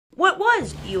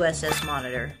was USS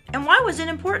Monitor, and why was it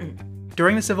important?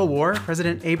 During the Civil War,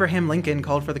 President Abraham Lincoln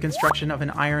called for the construction of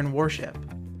an iron warship.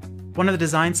 One of the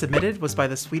designs submitted was by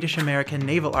the Swedish-American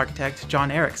naval architect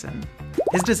John Ericsson.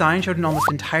 His design showed an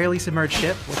almost entirely submerged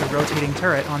ship with a rotating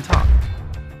turret on top.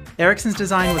 Ericsson's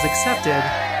design was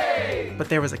accepted, but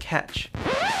there was a catch.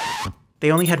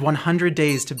 They only had 100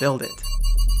 days to build it.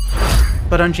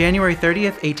 But on January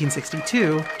 30th,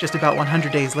 1862, just about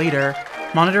 100 days later,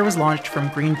 Monitor was launched from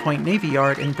Greenpoint Navy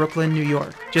Yard in Brooklyn, New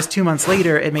York. Just 2 months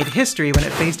later, it made history when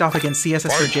it faced off against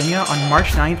CSS Virginia on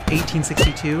March 9th,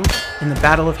 1862, in the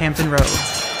Battle of Hampton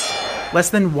Roads. Less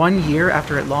than 1 year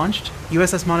after it launched,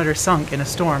 USS Monitor sunk in a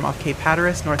storm off Cape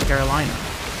Hatteras, North Carolina.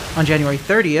 On January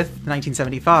 30th,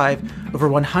 1975, over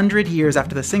 100 years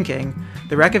after the sinking,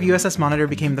 the wreck of USS Monitor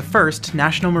became the first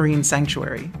National Marine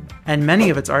Sanctuary. And many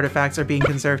of its artifacts are being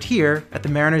conserved here at the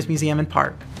Mariners Museum and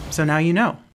Park. So now you know.